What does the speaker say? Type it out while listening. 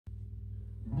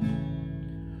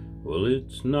Well,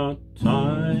 it's not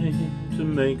time to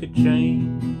make a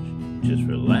change. Just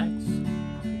relax,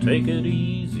 take it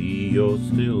easy, you're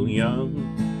still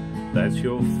young. That's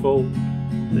your fault,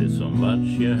 there's so much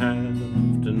you have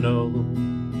to know.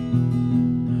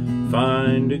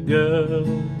 Find a girl,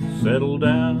 settle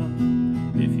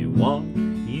down. If you want,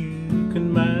 you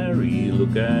can marry.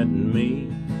 Look at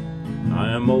me,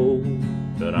 I am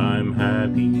old, but I'm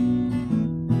happy.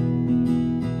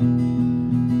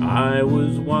 I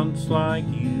was once like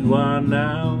you are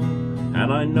now,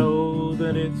 and I know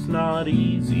that it's not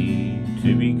easy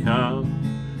to become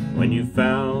when you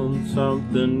found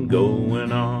something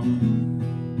going on.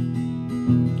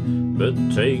 But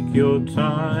take your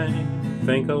time,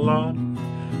 think a lot,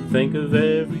 think of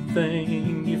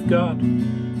everything you've got,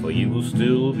 for you will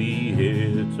still be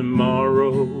here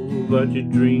tomorrow, but your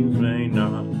dreams may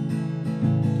not.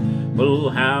 Well,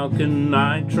 how can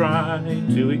I try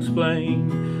to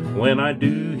explain? When I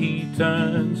do, he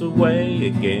turns away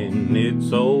again.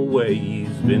 It's always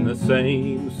been the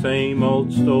same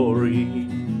old story.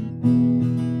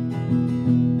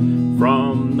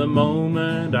 From the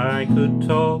moment I could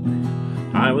talk,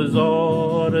 I was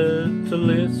ordered to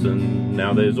listen.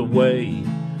 Now there's a way,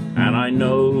 and I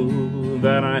know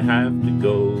that I have to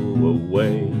go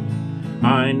away.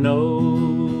 I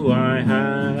know I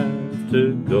have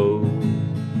to go.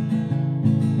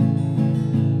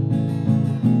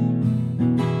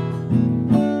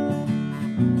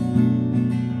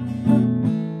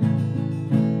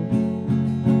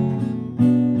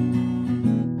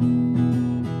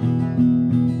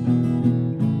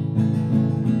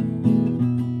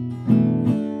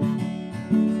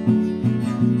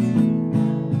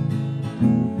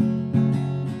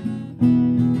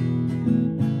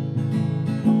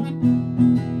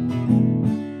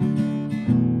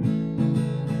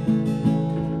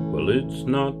 It's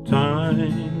not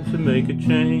time to make a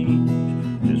change.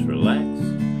 Just relax,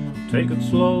 take it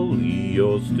slowly,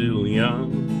 you're still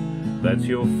young. That's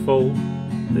your fault,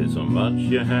 there's so much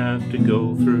you have to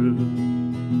go through.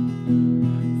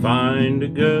 Find a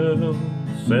girl,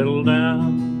 settle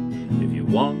down. If you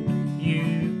want,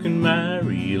 you can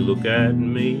marry. Look at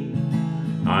me,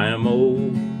 I am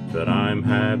old, but I'm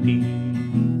happy.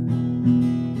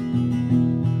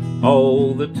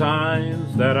 All the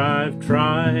times that I've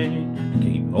tried to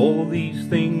keep all these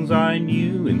things I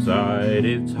knew inside,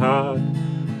 it's hard,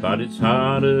 but it's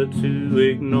harder to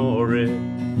ignore it.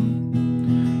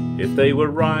 If they were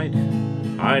right,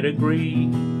 I'd agree,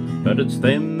 but it's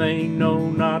them they know,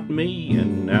 not me.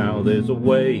 And now there's a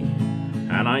way,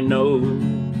 and I know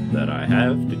that I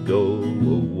have to go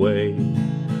away.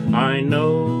 I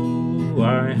know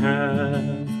I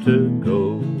have to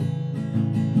go.